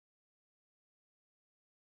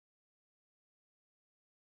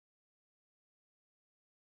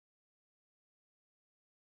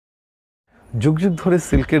যুগ যুগ ধরে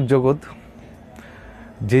সিল্কের জগৎ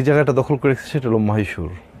যে জায়গাটা দখল করে রেখেছে সেটা হলো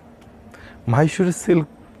মহীশূর। মহীশূরের সিল্ক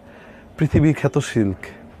পৃথিবীর খ্যাত সিল্ক।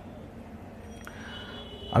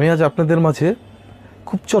 আমি আজ আপনাদের মাঝে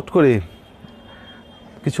খুব চট করে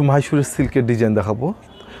কিছু মহীশূরের সিল্কের ডিজাইন দেখাবো।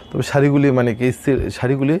 তবে শাড়িগুলি মানে কি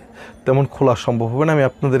শাড়িগুলি তেমন খোলা সম্ভব হবে না। আমি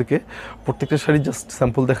আপনাদেরকে প্রত্যেকটা শাড়ি জাস্ট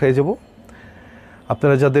স্যাম্পল দেখাই যাব।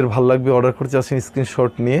 আপনারা যাদের ভালো লাগবে অর্ডার করতে চাচ্ছেন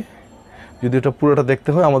স্ক্রিনশট নিয়ে, যদি এটা পুরোটা দেখতে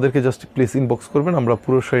হয় আমাদেরকে জাস্ট প্লিজ ইনবক্স করবেন, আমরা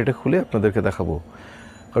পুরো শাড়িটা খুলে আপনাদেরকে দেখাবো।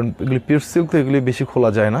 কারণ এগুলি পিওর সিল্ক তো এগুলি বেশি খোলা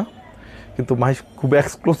যায় না, কিন্তু খুব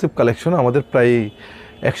এক্সক্লুসিভ কালেকশন। আমাদের প্রায়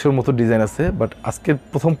 100-র মতো ডিজাইন আছে। বাট আজকের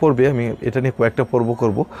প্রথম পর্বে আমি এটা নিয়ে কয়েকটা পর্ব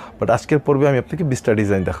করব, বাট আজকের পর্বে আমি আপনাকে 20টা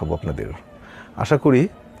ডিজাইন দেখাবো আপনাদের। আশা করি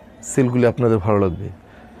সিল্কগুলি আপনাদের ভালো লাগবে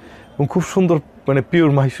এবং খুব সুন্দর, মানে পিওর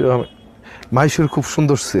মহীশূর খুব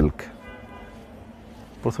সুন্দর সিল্ক।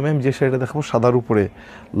 প্রথমে আমি যে শাড়িটা দেখাবো সাদার উপরে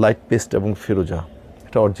লাইট পেস্ট এবং ফিরোজা,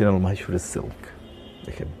 এটা অরিজিনাল মহীশূরের সিল্ক।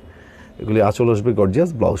 দেখেন এগুলি আঁচল আসবে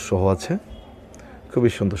গর্জিয়াস, ব্লাউজ সহ আছে, খুবই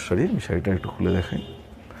সুন্দর শাড়ি। আমি শাড়িটা একটু খুলে দেখাই,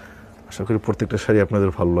 আশা করি প্রত্যেকটা শাড়ি আপনাদের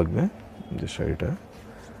ভালো লাগবে। যে শাড়িটা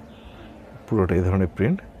পুরোটা এই ধরনের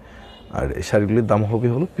প্রিন্ট, আর এই শাড়িগুলির দাম হবে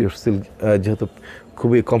হলো পিওর সিল্ক, যেহেতু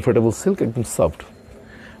খুবই কমফোর্টেবল সিল্ক, একদম সফট।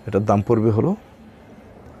 এটার দাম পড়বে হলো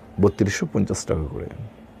 3250 টাকা করে।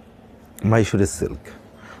 মহীশূরের সিল্ক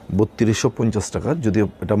 3250 টাকা, যদিও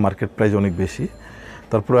এটা মার্কেট প্রাইস অনেক বেশি,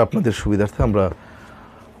 তারপরে আপনাদের সুবিধার্থে আমরা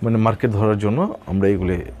মানে মার্কেট ধরার জন্য আমরা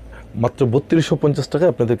এইগুলি মাত্র 3250 টাকায়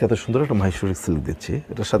আপনাদেরকে এত সুন্দর একটা মহীশূরের সিল্ক দিচ্ছি।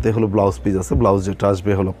 এটার সাথে হলো ব্লাউজ পিস আছে। ব্লাউজ যেটা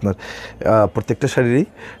আসবে হলো আপনার প্রত্যেকটা শাড়িরই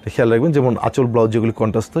খেয়াল রাখবেন, যেমন আঁচল ব্লাউজ যেগুলি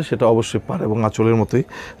কন্ট্রাস্ট হয় সেটা অবশ্যই পার এবং আঁচলের মতোই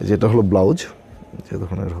যেটা হলো ব্লাউজ যে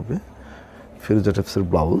ধরনের হবে ফিরোজা টাইপসের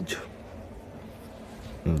ব্লাউজ।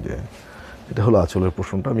 যে এটা হলো আঁচলের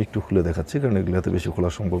পোর্শনটা, আমি একটু খুলে দেখাচ্ছি কারণ এগুলো এত বেশি খোলা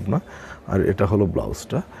সম্ভব না। আর এটা হলো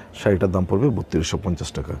ব্লাউজটা। শাড়িটার দাম পড়বে 3250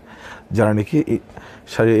 টাকা। যারা নাকি এই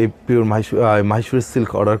শাড়ি এই পিওর মহীশূরের সিল্ক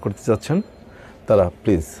অর্ডার করতে চাচ্ছেন তারা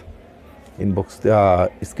প্লিজ ইনবক্স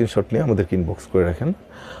স্ক্রিনশট নিয়ে আমাদেরকে ইনবক্স করে রাখেন।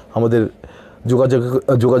 আমাদের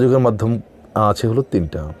যোগাযোগের মাধ্যম আছে হলো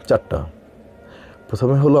 4টা।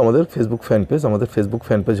 প্রথমে হলো আমাদের ফেসবুক ফ্যান পেজ। আমাদের ফেসবুক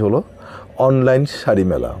ফ্যান পেজ হলো অনলাইন শাড়ি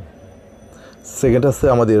মেলা। সেকেন্ড আছে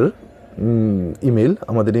আমাদের ইমেল।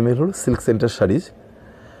 আমাদের ইমেল হলো সিল্ক সেন্টার শাড়িজ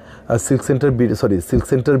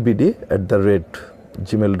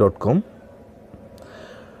silkcenterbd@gmail.com,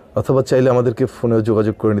 অথবা চাইলে আমাদেরকে ফোনেও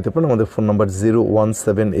যোগাযোগ করে নিতে পারেন। আমাদের ফোন নাম্বার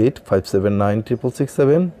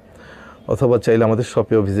 0178579667, অথবা চাইলে আমাদের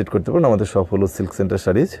শপেও ভিজিট করতে পারেন। আমাদের শপ হলো silk centre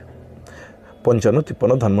saris,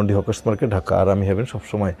 5553 Dhanmondi hawkers market, Dhaka. আর আমি হবেন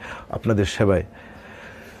সবসময় আপনাদের সেবায়,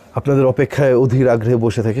 আপনাদের অপেক্ষায় অধীর আগ্রহে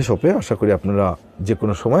বসে থাকি শপে। আশা করি আপনারা যে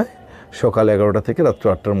কোনো সময় সকাল 11টা থেকে রাত্র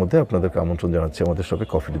 8টার মধ্যে আপনাদেরকে আমন্ত্রণ জানাচ্ছি আমাদের শপে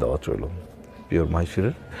কফি দাওয়াত রইল। পিওর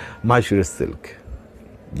মহীশূরের সিল্ক,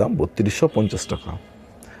 দাম 3250 টাকা।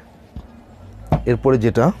 এরপরে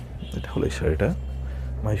এটা হলো এই শাড়িটা,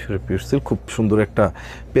 মহীশূরের পিওর সিল্ক, খুব সুন্দর একটা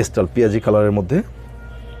পেস্টাল পেঁয়াজি কালারের মধ্যে,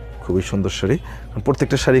 খুবই সুন্দর শাড়ি।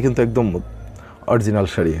 প্রত্যেকটা শাড়ি কিন্তু একদম original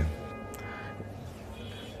sari.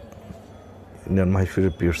 Indian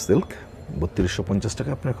মহীশূরের pure silk 3250 টাকা।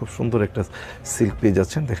 আপনারা খুব সুন্দর একটা সিল্ক পেয়ে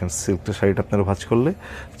যাচ্ছেন। দেখেন সিল্কটা শাড়িটা আপনারা ভাঁজ করলে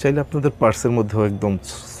চাইলে আপনাদের পার্সের মধ্যেও একদম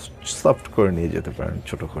সফট করে নিয়ে যেতে পারেন,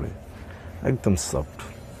 ছোট করে, একদম সফট।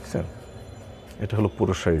 বুঝছেন, এটা হলো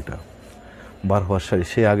পুরো শাড়িটা, বার হওয়ার শাড়ি,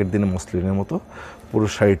 সেই আগের দিনে মসলিনের মতো পুরো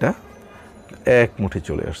শাড়িটা এক মুঠে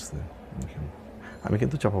চলে আসছে। আমি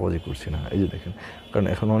কিন্তু চাপাবাজি করছি না, এই যে দেখেন, কারণ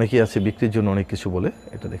এখন অনেকেই আছে বিক্রির জন্য অনেক কিছু বলে।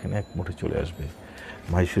 এটা দেখেন এক মুঠে চলে আসবে।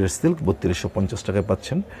 মহীশূরের সিল্ক 3250 টাকায়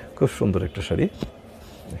পাচ্ছেন, খুব সুন্দর একটা শাড়ি।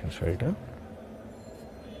 দেখেন শাড়িটা,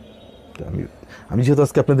 আমি যেহেতু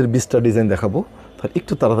আজকে আপনাদের 20টা ডিজাইন দেখাবো, তাহলে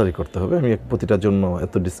একটু তাড়াতাড়ি করতে হবে। আমি প্রতিটার জন্য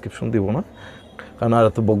এত ডিসক্রিপশন দিব না, কারণ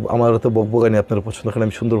আমার এত বকবগানি আপনারা পছন্দ করেন।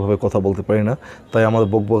 আমি সুন্দরভাবে কথা বলতে পারি না, তাই আমার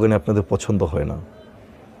বকবগানি আপনাদের পছন্দ হয় না।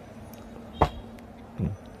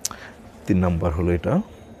 3 নাম্বার হলো এটা,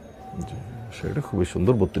 শাড়িটা খুবই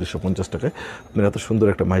সুন্দর। 3250 টাকায় আপনারা এত সুন্দর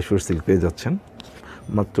একটা মহীশূরের সিল্ক পেয়ে যাচ্ছেন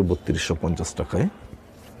মাত্র 3250 টাকায়।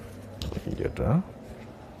 এটা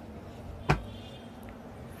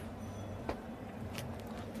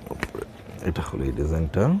এটা হলো এই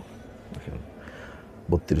ডিজাইনটা,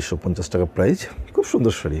 3250 টাকা প্রাইস। খুব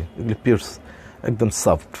সুন্দর শাড়ি, এগুলি পিওর একদম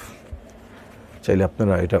সফট। চাইলে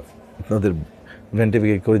আপনারা এটা আপনাদের ব্র্যান্ডে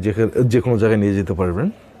বিক্রি করে যে কোনো জায়গায় নিয়ে যেতে পারবেন।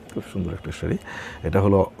 খুব সুন্দর একটা শাড়ি। এটা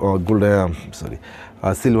হলো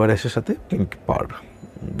সিলভার অ্যাশের সাথে পিঙ্ক পার,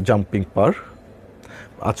 জাম্পিং পার।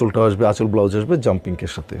 আঁচলটা আসবে, আঁচল ব্লাউজ আসবে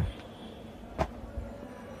জাম্পিংয়ের সাথে।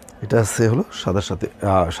 এটা আছে হলো সাদার সাথে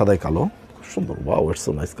সাদায় কালো, খুব সুন্দর। Wow, it's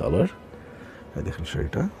so nice colour. দেখেন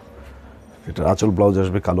শাড়িটা, এটা আঁচল ব্লাউজ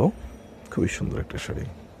আসবে কালো, খুবই সুন্দর একটা শাড়ি।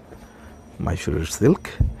 মাইসুরের সিল্ক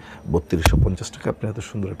 3250 টাকা আপনি এত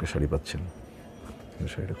সুন্দর একটা শাড়ি পাচ্ছেন।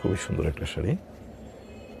 শাড়িটা খুবই সুন্দর একটা শাড়ি,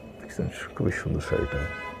 দেখছেন খুবই সুন্দর শাড়িটা।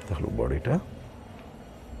 হলো বডিটা,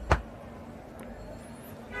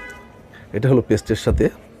 এটা হলো পেস্টের সাথে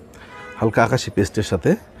হালকা আকাশি পেস্টের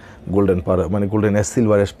সাথে গোল্ডেন পাড়া, মানে গোল্ডেন অ্যাশ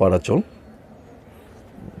সিলভার অ্যাশ পাড়া চল,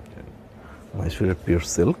 মাইসুরের পিওর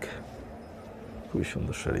সিল্ক, খুবই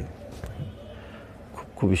সুন্দর শাড়ি,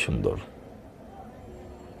 খুবই সুন্দর,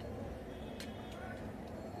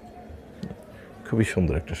 খুবই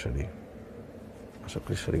সুন্দর একটা শাড়ি। আশা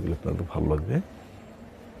করি শাড়িগুলো আপনাদের ভালো লাগবে।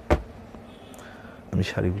 আমি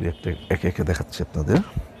শাড়িগুলি একটা একে একে দেখাচ্ছি আপনাদের।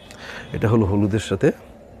 এটা হলো হলুদের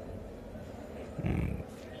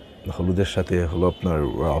সাথে হলো আপনার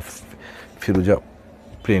ফিরোজা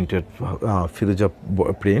প্রিন্টেড, ফিরোজা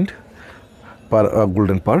প্রিন্ট পার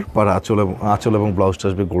গোল্ডেন পার আঁচল এবং ব্লাউজটা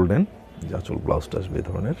আসবে গোল্ডেন, যে আঁচল ব্লাউজটা আসবে এই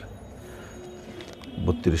ধরনের।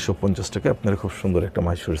 3250 টাকা আপনারা খুব সুন্দর একটা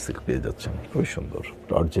মাইসুর সিল্ক পেয়ে যাচ্ছেন, খুবই সুন্দর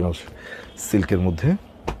অরিজিনাল সিল্কের মধ্যে।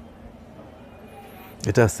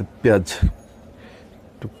 এটা আছে পেঁয়াজ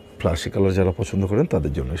একটু ফ্লাশি কালার, যারা পছন্দ করেন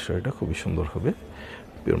তাদের জন্য এই শাড়িটা খুবই সুন্দর হবে,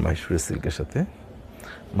 পিওর মাইসুরের সিল্কের সাথে।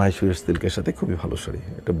 মাইসুরের সিল্কের সাথে খুবই ভালো শাড়ি।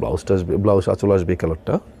 এটা ব্লাউজটা আসবে, ব্লাউজ আঁচল আসবে এই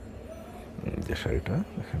কালারটা, যে শাড়িটা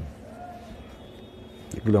দেখেন।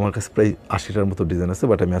 এগুলো আমার কাছে প্রায় 80টার মতো ডিজাইন আছে,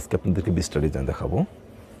 বাট আমি আজকে আপনাদেরকে 20টা ডিজাইন দেখাবো।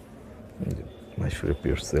 মাইসুরের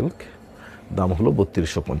পিওর সিল্ক, দাম হলো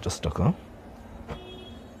 3250 টাকা।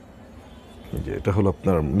 যে এটা হলো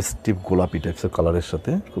আপনার মিষ্টি গোলাপি টাইপসের কালারের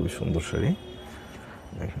সাথে খুবই সুন্দর শাড়ি,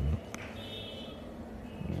 দেখেন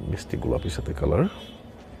মিষ্টি গোলাপির সাথে কালার,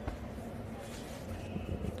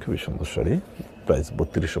 খুবই সুন্দর শাড়ি, প্রাইস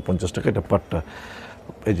 3250 টাকা। এটা পাটটা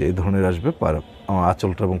এই যে এই ধরনের আসবে, পার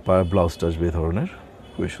আঁচলটা এবং পায়ের ব্লাউজটা আসবে এই ধরনের,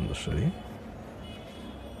 খুবই সুন্দর শাড়ি।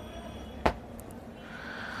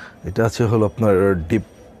 এটা আছে হলো আপনার ডিপ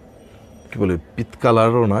কী বলে পিত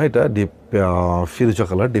কালারও না, এটা ডিপ ফিরোজা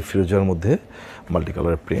কালার, ডিপ ফিরোজার মধ্যে মাল্টি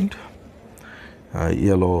কালারের প্রিন্ট,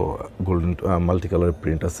 ইয়েলো গোল্ডেন মাল্টি কালারের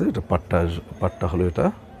প্রিন্ট আছে। এটা পাটটা হলো এটা,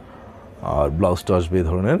 আর ব্লাউজটা আসবে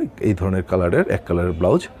এই ধরনের কালারের এক কালারের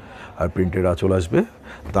ব্লাউজ, আর প্রিন্টের আঁচল আসবে।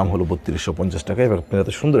 দাম হলো 3250 টাকা। এবার আপনি এত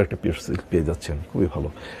সুন্দর একটা পিওর সিল্ক পেয়ে যাচ্ছেন, খুবই ভালো,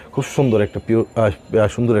 খুব সুন্দর একটা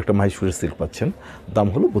সুন্দর একটা মাইসুরের সিল্ক পাচ্ছেন, দাম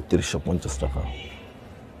হলো 3250 টাকা।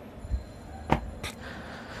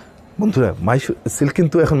 বন্ধুরা মাইসুর সিল্ক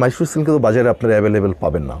কিন্তু এখন মাইসুর সিল্ক তো বাজারে আপনারা অ্যাভেলেবেল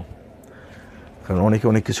পাবেন না, কারণ অনেকে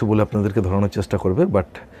অনেক কিছু বলে আপনাদেরকে ধরানোর চেষ্টা করবে। বাট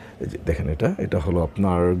এই যে দেখেন, এটা হলো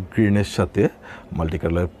আপনার গ্রিনের সাথে মাল্টি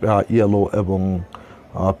কালার ইয়েলো এবং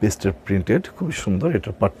পেস্টের প্রিন্টেড, খুবই সুন্দর।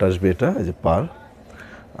 এটার পাটটা আসবে এটা, এই যে পার,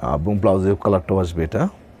 এবং ব্লাউজের কালারটাও আসবে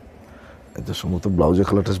এটা সম্ভবত ব্লাউজের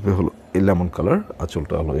কালারটা আসবে হলো এই লেমন কালার,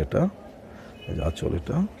 আঁচলটা হলো এটা, এই যে আঁচল,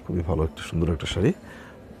 এটা খুবই ভালো একটা সুন্দর একটা শাড়ি।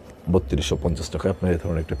 3250 টাকায় আপনার এই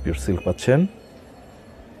ধরনের একটা পিওর সিল্ক পাচ্ছেন।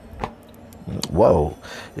 ওয়াও,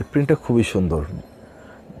 এই প্রিন্টটা খুবই সুন্দর,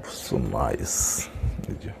 সো নাইস,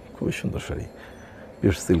 এই যে খুবই সুন্দর sari,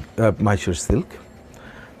 pure silk, Mysore silk.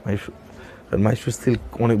 Mysore silk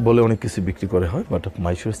অনেক কিছু বিক্রি করে হয়, বাট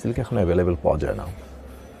মাইসুর সিল্ক এখন অ্যাভেলেবেল পাওয়া যায় না।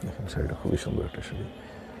 দেখেন শাড়িটা খুবই সুন্দর একটা শাড়ি,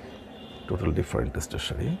 টোটাল ডিফারেন্ট টেস্টের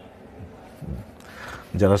শাড়ি।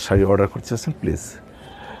 যারা শাড়ি অর্ডার করতে চাচ্ছেন প্লিজ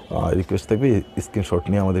রিকোয়েস্ট থাকবে স্ক্রিনশট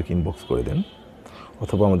নিয়ে আমাদেরকে ইনবক্স করে দেন,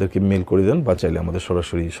 অথবা আমাদেরকে মেল করে দেন, বা চাইলে আমাদের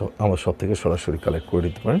সরাসরি আমার সব থেকে সরাসরি কালেক্ট করে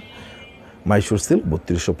দিতে পারেন। মাইসুর সিল্ক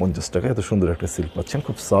 3250 টাকা, এত সুন্দর একটা সিল্ক পাচ্ছেন,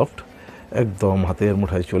 খুব সফট, একদম হাতের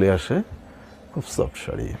মুঠায় চলে আসে, খুব সফট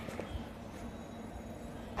শাড়ি।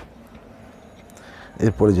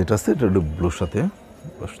 এরপরে যেটা আছে এটা একটু ব্লুর সাথে,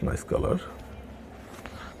 নাইস কালার,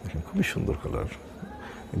 দেখেন খুবই সুন্দর কালার,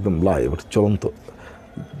 একদম লাইভ চলন্ত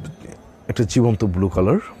একটা জীবন্ত ব্লু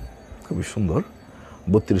কালার, খুবই সুন্দর।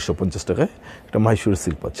 3250 টাকায় একটা মাইসুর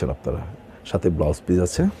সিল্ক পাচ্ছেন আপনারা, সাথে ব্লাউজ পিস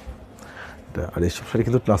আছে এটা। আর এইসব শাড়ি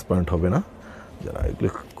কিন্তু ট্রান্সপারেন্ট হবে না,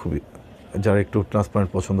 যারা একটু ট্রান্সপারেন্ট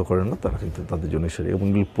পছন্দ করেন না তারা কিন্তু তাদের জন্য শাড়ি, এবং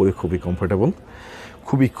এগুলো পরে খুবই কমফোর্টেবল,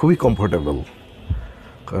 খুবই কমফোর্টেবল।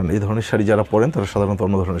 কারণ এই ধরনের শাড়ি যারা পরেন তারা সাধারণত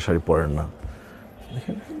অন্য ধরনের শাড়ি পরেন না।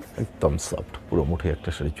 দেখেন একদম সফট, পুরো মুঠে একটা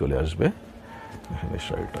শাড়ি চলে আসবে। দেখেন এই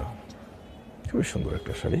শাড়িটা খুবই সুন্দর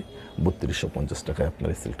একটা শাড়ি, 3250 টাকায় আপনার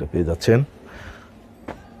এই সিল্কটা পেয়ে যাচ্ছেন।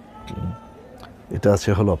 এটা আছে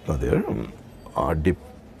হলো আপনাদের ডিপ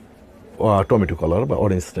টমেটো কালার বা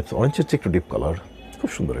অরেঞ্জ টাইপস, অরেঞ্জের চেয়ে একটু ডিপ কালার, খুব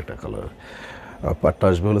সুন্দর একটা কালার। পাটটা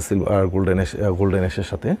আসবে হলো সিলভার গোল্ডেন অ্যাশের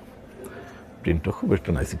সাথে, প্রিন্টটা খুব একটা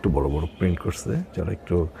নাইস, একটু বড় বড় প্রিন্ট করছে। যারা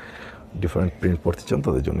একটু ডিফারেন্ট প্রিন্ট পড়তে চান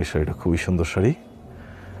তাদের জন্য এই শাড়িটা খুবই সুন্দর শাড়ি।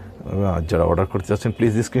 যারা অর্ডার করতে চাচ্ছেন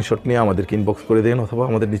প্লিজ স্ক্রিনশট নিয়ে আমাদেরকে ইনবক্স করে দেন, অথবা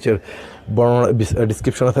আমাদের নিচের বর্ণনা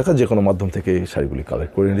ডিসক্রিপশনে থাকা যে কোনো মাধ্যম থেকে এই শাড়িগুলি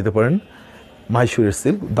কালেক্ট করে নিতে পারেন। মাইসুরের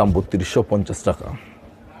সিল্ক, দাম 3250 টাকা।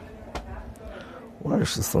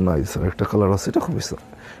 So nice. আর একটা কালার আছে, এটা খুবই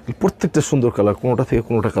প্রত্যেকটা সুন্দর কালার, কোনোটা থেকে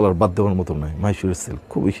কোনোটা কালার বাদ দেওয়ার মতো নয়। মাইসুরের সিল্ক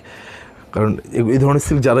খুবই, কারণ এই ধরনের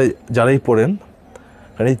সিল্ক যারাই পরেন,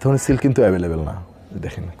 কারণ এই ধরনের সিল্ক কিন্তু অ্যাভেলেবেল না।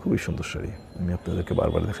 দেখেন খুবই সুন্দর শাড়ি, আমি আপনাদেরকে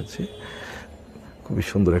বারবার দেখাচ্ছি। খুবই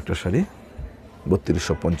সুন্দর একটা শাড়ি,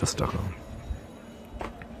 3250 টাকা।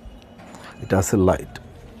 এটা আছে লাইট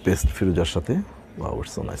পেস্ট ফিরোজার সাথে। Wow,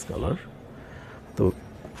 it's so nice colour. তো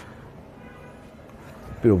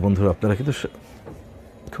প্রিয় বন্ধুরা, আপনারা কিন্তু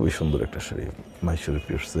খুবই সুন্দর একটা শাড়ি, মাইসুরের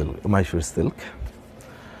পিওর সিল্ক, মাইসুরের সিল্ক।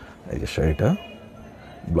 এই যে শাড়িটা,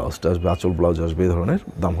 ব্লাউজটা আসবে, আঁচল ব্লাউজ আসবে, এই ধরনের।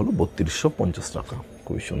 দাম হলো 3250 টাকা।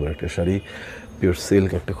 খুবই সুন্দর একটা শাড়ি, পিওর সিল্ক,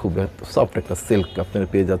 একটা খুব সফট একটা সিল্ক আপনারা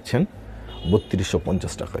পেয়ে যাচ্ছেন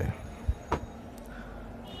 3250 টাকায়।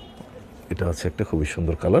 এটা আছে একটা খুবই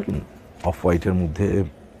সুন্দর কালার, অফ হোয়াইটের মধ্যে,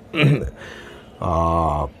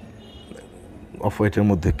 অফ হোয়াইটের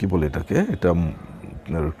মধ্যে কি বলে এটাকে, এটা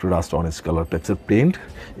একটু রাস্ট অরেঞ্জ কালার টাইপসের প্রিন্ট,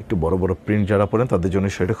 একটু বড় বড় প্রিন্ট যারা পরেন তাদের জন্য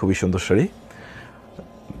শাড়িটা খুবই সুন্দর শাড়ি।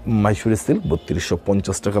 মাইসুরের সিল্ক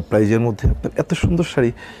 3250 টাকা প্রাইজের মধ্যে। এত সুন্দর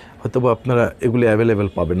শাড়ি হয়তো বা আপনারা এগুলি অ্যাভেলেবেল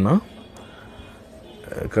পাবেন না,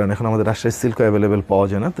 কারণ এখন আমাদের রাজশাহী সিল্কও অ্যাভেলেবেল পাওয়া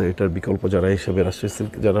যায় না। তো এটার বিকল্প যারা হিসেবে রাজশাহী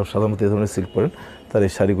সিল্ক, যারা সাধারণত এই ধরনের সিল্ক পরেন, তারা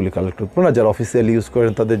এই শাড়িগুলি কালেক্ট করবেন। না যারা অফিসিয়াল ইউজ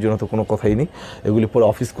করেন তাদের জন্য তো কোনো কথাই নেই, এগুলি পরে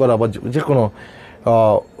অফিস করা বা যে কোনো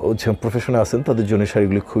প্রফেশনে আছেন তাদের জন্য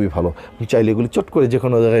শাড়িগুলি খুবই ভালো। চাইলে এগুলি চট করে যে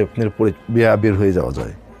কোনো জায়গায় আপনার পরে বের হয়ে যাওয়া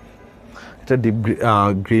যায়। এটা ডিপ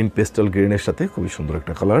গ্রিন, পেস্টাল গ্রিনের সাথে খুবই সুন্দর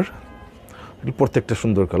একটা কালার, প্রত্যেকটা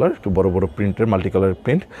সুন্দর কালার, একটু বড় বড় প্রিন্টের মাল্টি কালার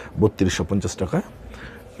প্রিন্ট, 3250 টাকা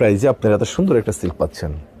প্রাইজে আপনারা এত সুন্দর একটা সিল্ক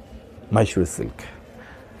পাচ্ছেন, মাইসুরের সিল্ক।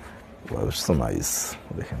 সো নাইস,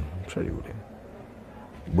 দেখেন শাড়িগুলি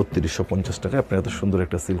 3250 টাকায় আপনারা এত সুন্দর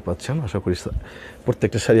একটা সিল্ক পাচ্ছেন। আশা করি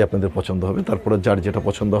প্রত্যেকটা শাড়ি আপনাদের পছন্দ হবে। তারপরে যার যেটা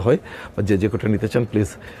পছন্দ হয় বা যে কোটা নিতে চান, প্লিজ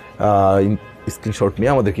স্ক্রিনশট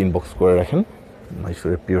নিয়ে আমাদেরকে ইনবক্স করে রাখেন।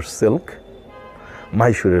 মাইসুরের পিওর সিল্ক,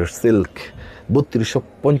 মাইসুরের সিল্ক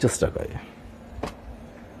 3250 টাকায়।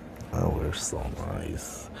 So nice.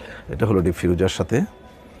 এটা হলো ডিপ ফিরোজার সাথে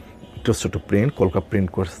ছোটো ছোটো প্রিন্ট, কলকা প্রিন্ট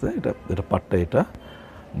করছে। এটা পাটটা, এটা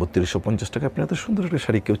 3250 টাকা। আপনি এত সুন্দর একটা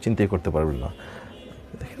শাড়ি কেউ চিন্তাই করতে পারবেন না।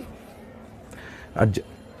 দেখেন, আর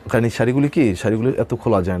কারণ এই শাড়িগুলি এত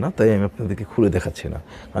খোলা যায় না, তাই আমি আপনাদেরকে খুলে দেখাচ্ছি না।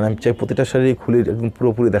 কারণ আমি চাই প্রতিটা শাড়ি খুলে একদম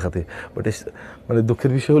পুরোপুরি দেখাতে, বাট মানে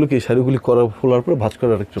দুঃখের বিষয় হলো কি, এই শাড়িগুলি খোলার পরে ভাঁজ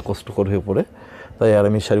করার একটু কষ্টকর হয়ে পড়ে, তাই আর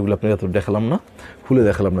আমি শাড়িগুলো আপনাকে এত দেখালাম না, খুলে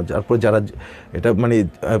দেখালাম না। তারপরে যারা এটা মানে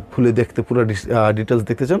খুলে দেখতে, পুরো ডিটেলস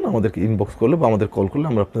দেখতে চান, আমাদেরকে ইনবক্স করলে বা আমাদের কল করলে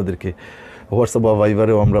আমরা আপনাদেরকে হোয়াটসঅ্যাপ বা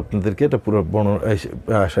ভাইবারেও আমরা আপনাদেরকে এটা পুরো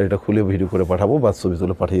শাড়িটা খুলে ভিডিও করে পাঠাবো বা ছবি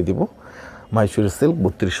তুলে পাঠিয়ে দেবো। মাইসুরের সিল্ক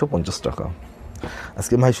 3250 টাকা।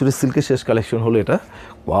 আজকে মাইসুরের সিল্কের শেষ কালেকশন হলো এটা।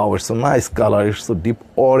 Wow, it's so nice colour, it's so deep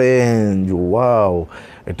orange. Wow,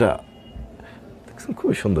 এটা দেখছেন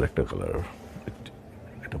খুবই সুন্দর একটা কালার।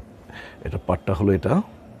 এটা পাটটা হলো, এটা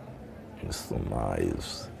সো নাইস।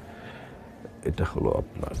 এটা হলো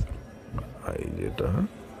আপনার এই যেটা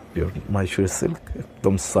পিওর মাইসুরের সিল্ক,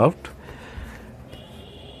 একদম সফট।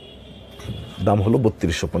 দাম হলো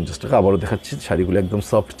 3250 টাকা। আবারও দেখাচ্ছি, শাড়িগুলো একদম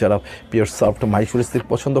সফট। যারা পিওর সফট মাইসুরের সিল্ক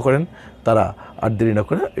পছন্দ করেন, তারা আর দেরি না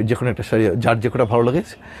করে যে কোনো একটা শাড়ি, যার যে কোটা ভালো লাগে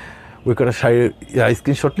ওই কটা শাড়ির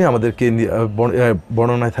স্ক্রিনশট নিয়ে আমাদেরকে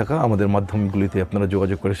বর্ণনায় থাকা আমাদের মাধ্যমগুলিতে আপনারা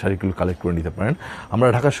যোগাযোগ করে শাড়িগুলো কালেক্ট করে নিতে পারেন। আমরা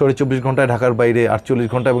ঢাকা শহরে 24 ঘন্টায়, ঢাকার বাইরে 48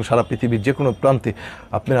 ঘন্টা এবং সারা পৃথিবীর যে কোনো প্রান্তে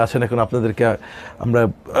আপনারা আসেন, এখন আপনাদেরকে আমরা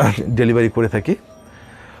ডেলিভারি করে থাকি।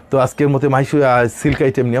 তো আজকের মতো মাইসুর সিল্ক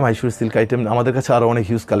আইটেম নিয়ে, মাইসুর সিল্ক আইটেম আমাদের কাছে আরও অনেক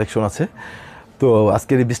হিউজ কালেকশন আছে। তো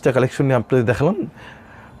আজকের এই 20টা কালেকশন নিয়ে আপনাদের দেখালাম।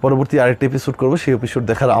 পরবর্তী আরেকটা এপিসোড করবো, সেই এপিসোড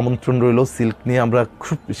দেখার আমন্ত্রণ রইল। সিল্ক নিয়ে আমরা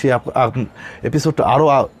খুব সেই এপিসোডটা আরও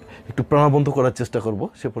একটু প্রাণবন্ত করার চেষ্টা করব।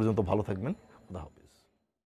 সে পর্যন্ত ভালো থাকবেন। খুদা হাফেজ।